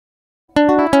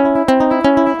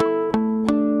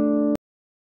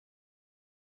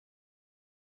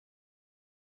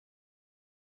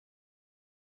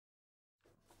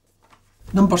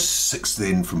Number 6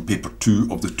 then from paper 2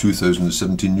 of the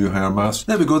 2017 New Higher Maths.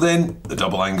 There we go then, the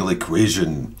double angle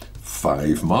equation.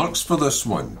 5 marks for this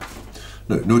one.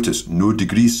 Now notice, no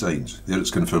degree signs. There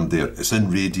it's confirmed there. It's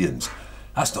in radians.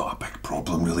 That's not a big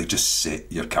problem really, just set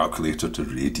your calculator to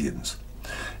radians.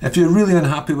 If you're really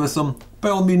unhappy with them, by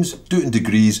all means do it in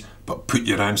degrees, but put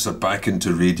your answer back into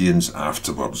radians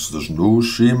afterwards. There's no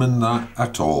shame in that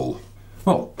at all.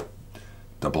 Well,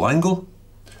 double angle.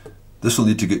 This will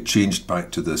need to get changed back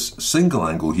to this single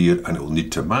angle here, and it will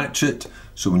need to match it.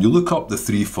 So when you look up the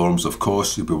 3 forms of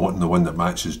cos, you'll be wanting the one that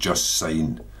matches just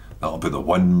sine. That'll be the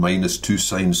 1 minus 2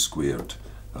 sine squared.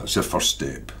 That's your first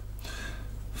step.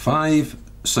 5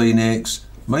 sine x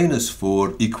minus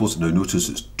 4 equals, now notice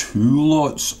it's 2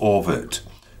 lots of it.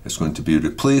 It's going to be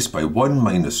replaced by 1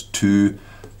 minus 2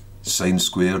 sine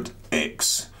squared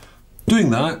x. Doing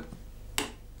that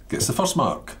gets the first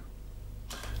mark.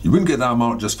 You wouldn't get that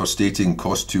mark just for stating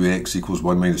cos 2x equals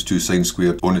 1 minus 2 sine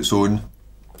squared on its own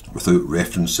without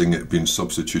referencing it being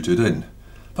substituted in.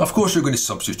 But of course you're going to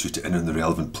substitute it in the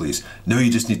relevant place. Now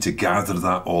you just need to gather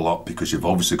that all up because you've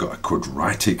obviously got a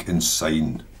quadratic in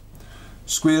sine.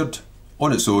 Squared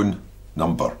on its own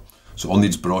number. So it all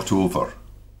needs brought over.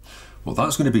 Well,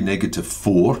 that's going to be negative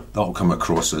 4. That will come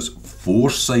across as 4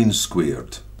 sine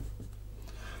squared.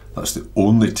 That's the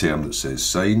only term that says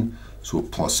sine. So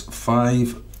plus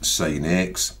 5 sine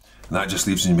x, and that just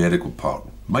leaves the numerical part.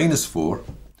 Minus 4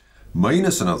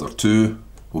 minus another 2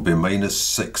 will be minus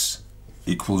 6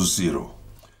 equals 0.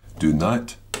 Doing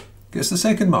that gets the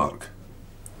second mark.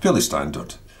 Fairly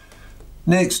standard.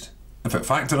 Next, if it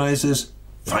factorises,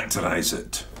 factorise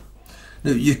it.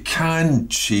 Now you can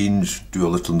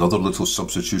do another little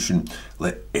substitution.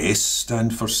 Let s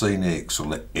stand for sine x or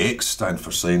let x stand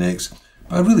for sine x,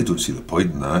 but I really don't see the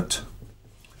point in that.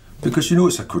 Because you know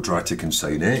it's a quadratic in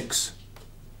sine x.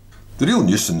 The real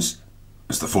nuisance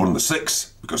is the 4 and the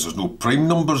 6, because there's no prime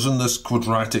numbers in this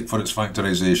quadratic for its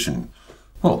factorisation.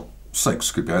 Well,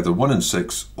 6 could be either 1 and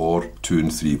 6 or 2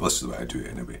 and 3. Well, this is the way I do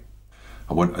it anyway.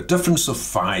 I want a difference of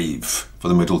 5 for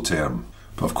the middle term.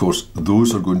 But of course,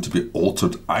 those are going to be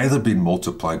altered, either being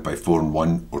multiplied by 4 and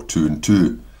 1 or 2 and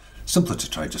 2. Simpler to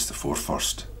try just the 4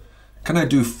 first. Can I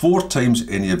do 4 times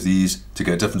any of these to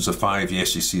get a difference of 5?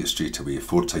 Yes, you see it straight away,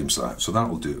 4 times that, so that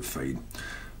will do it fine.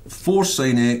 4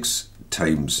 sine x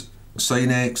times sine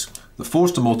x. The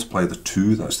 4's to multiply the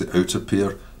 2, that's the outer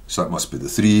pair, so that must be the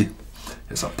 3.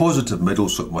 It's a positive middle,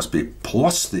 so it must be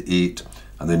plus the 8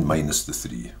 and then minus the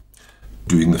 3.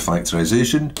 Doing the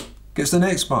factorisation gets the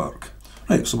next mark.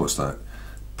 Right, so what's that?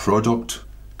 Product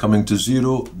coming to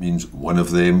 0 means one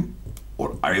of them,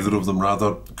 or either of them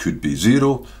rather, could be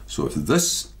 0. So if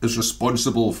this is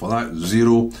responsible for that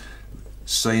 0,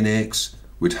 sine x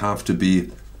would have to be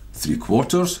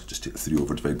 3/4. Just take 3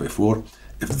 over divided by 4.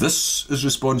 If this is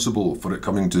responsible for it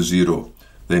coming to 0,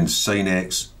 then sine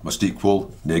x must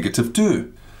equal negative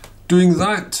 2. Doing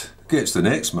that gets the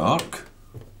next mark.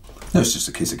 Now it's just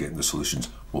a case of getting the solutions.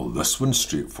 Well, this one's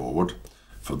straightforward.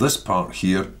 For this part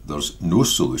here, there's no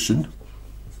solution.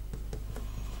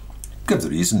 Give the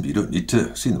reason, but you don't need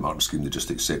to. See in the marking scheme, they just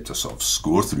accept a sort of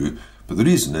score through. But the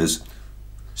reason is,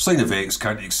 sine of x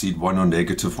can't exceed 1 or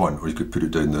negative 1, or you could put it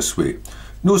down this way.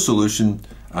 No solution,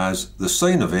 as the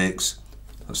sine of x,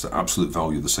 that's the absolute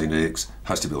value of the sine of x,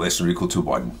 has to be less than or equal to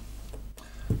 1.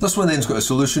 This one then's got a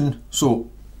solution, so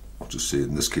I'll just say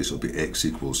in this case it'll be x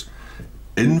equals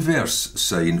inverse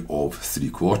sine of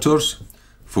 3/4,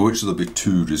 for which there'll be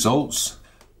 2 results.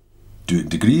 Do it in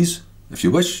degrees, if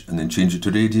you wish, and then change it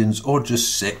to radians, or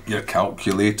just set your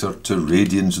calculator to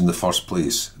radians in the first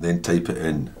place, then type it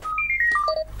in.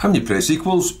 And you press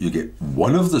equals, you get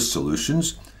one of the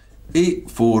solutions,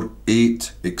 8, 4,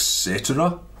 8,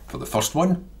 etc. for the first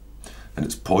one, and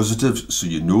it's positive, so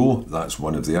you know that's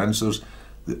one of the answers.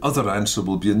 The other answer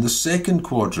will be in the second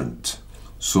quadrant,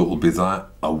 so it'll be that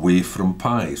away from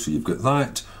pi. So you've got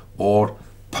that, or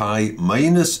pi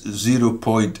minus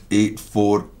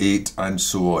 0.848 and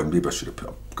so on. Maybe I should have put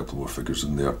a couple more figures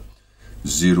in there.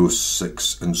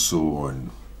 0.6 and so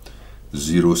on.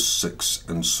 0.6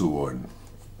 and so on.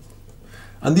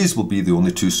 And these will be the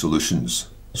only 2 solutions.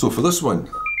 So for this one,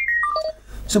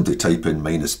 simply type in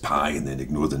minus pi and then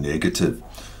ignore the negative.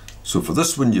 So for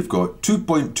this one you've got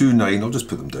 2.29, I'll just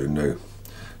put them down now.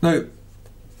 Now,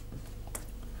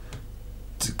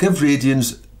 to give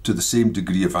radians to the same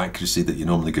degree of accuracy that you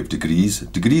normally give degrees,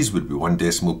 degrees would be 1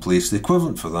 decimal place. The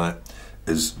equivalent for that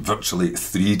is virtually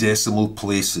 3 decimal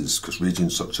places, because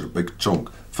radians such a big chunk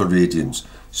for radians.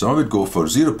 So I would go for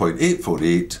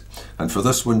 0.848, and for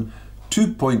this one,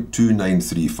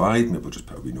 2.2935, maybe I'll just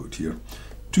put a wee note here,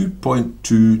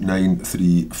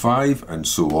 2.2935 and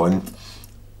so on.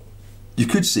 You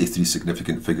could say three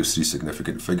significant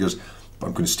figures, but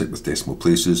I'm going to stick with decimal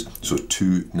places. So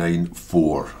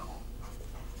 294.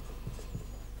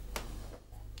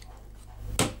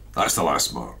 That's the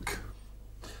last mark.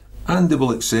 And they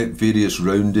will accept various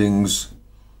roundings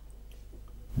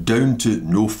down to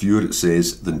no fewer, it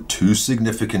says, than 2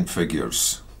 significant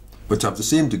figures. But to have the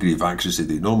same degree of accuracy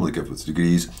they normally give with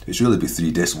degrees, it should really be 3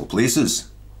 decimal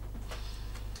places.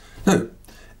 Now,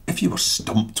 if you were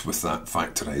stumped with that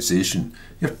factorisation,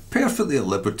 you're perfectly at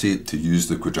liberty to use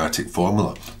the quadratic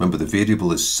formula. Remember, the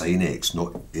variable is sin x,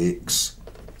 not x.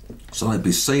 So that'd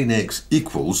be sin x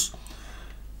equals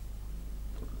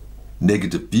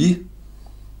negative b,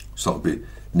 so that'll be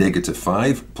negative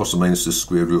 5 plus or minus the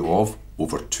square root of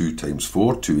over 2 times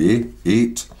 4, 2a,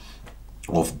 8,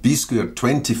 of b squared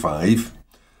 25,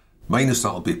 minus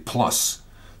that'll be plus,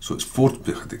 so it's 4,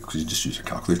 because you just use your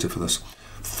calculator for this,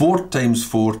 4 times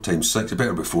 4 times 6, it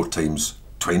better be 4 times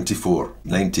 24,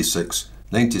 96,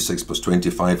 96 plus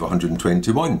 25,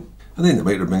 121. And then it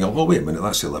might ring up, oh wait a minute,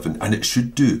 that's 11, and it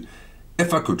should do.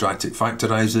 If a quadratic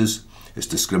factorises, its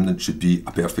discriminant should be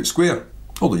a perfect square.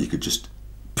 Although you could just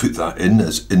put that in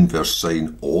as inverse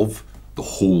sine of the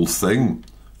whole thing.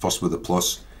 First with the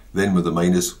plus, then with the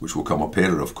minus, which will come up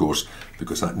error, of course,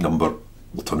 because that number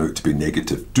will turn out to be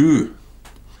negative 2.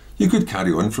 You could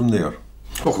carry on from there.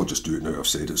 Oh, we'll just do it now, I've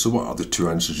said it. So what are the 2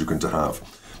 answers you're going to have?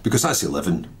 Because that's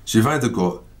 11. So you've either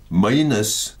got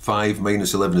minus 5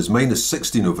 minus 11 is minus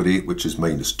 16 over 8, which is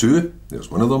minus 2.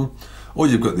 There's one of them. Or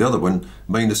you've got the other one,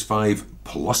 minus 5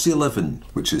 plus 11,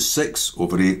 which is 6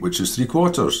 over 8, which is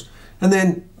 3/4. And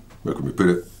then, where can we put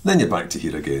it? Then you're back to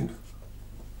here again.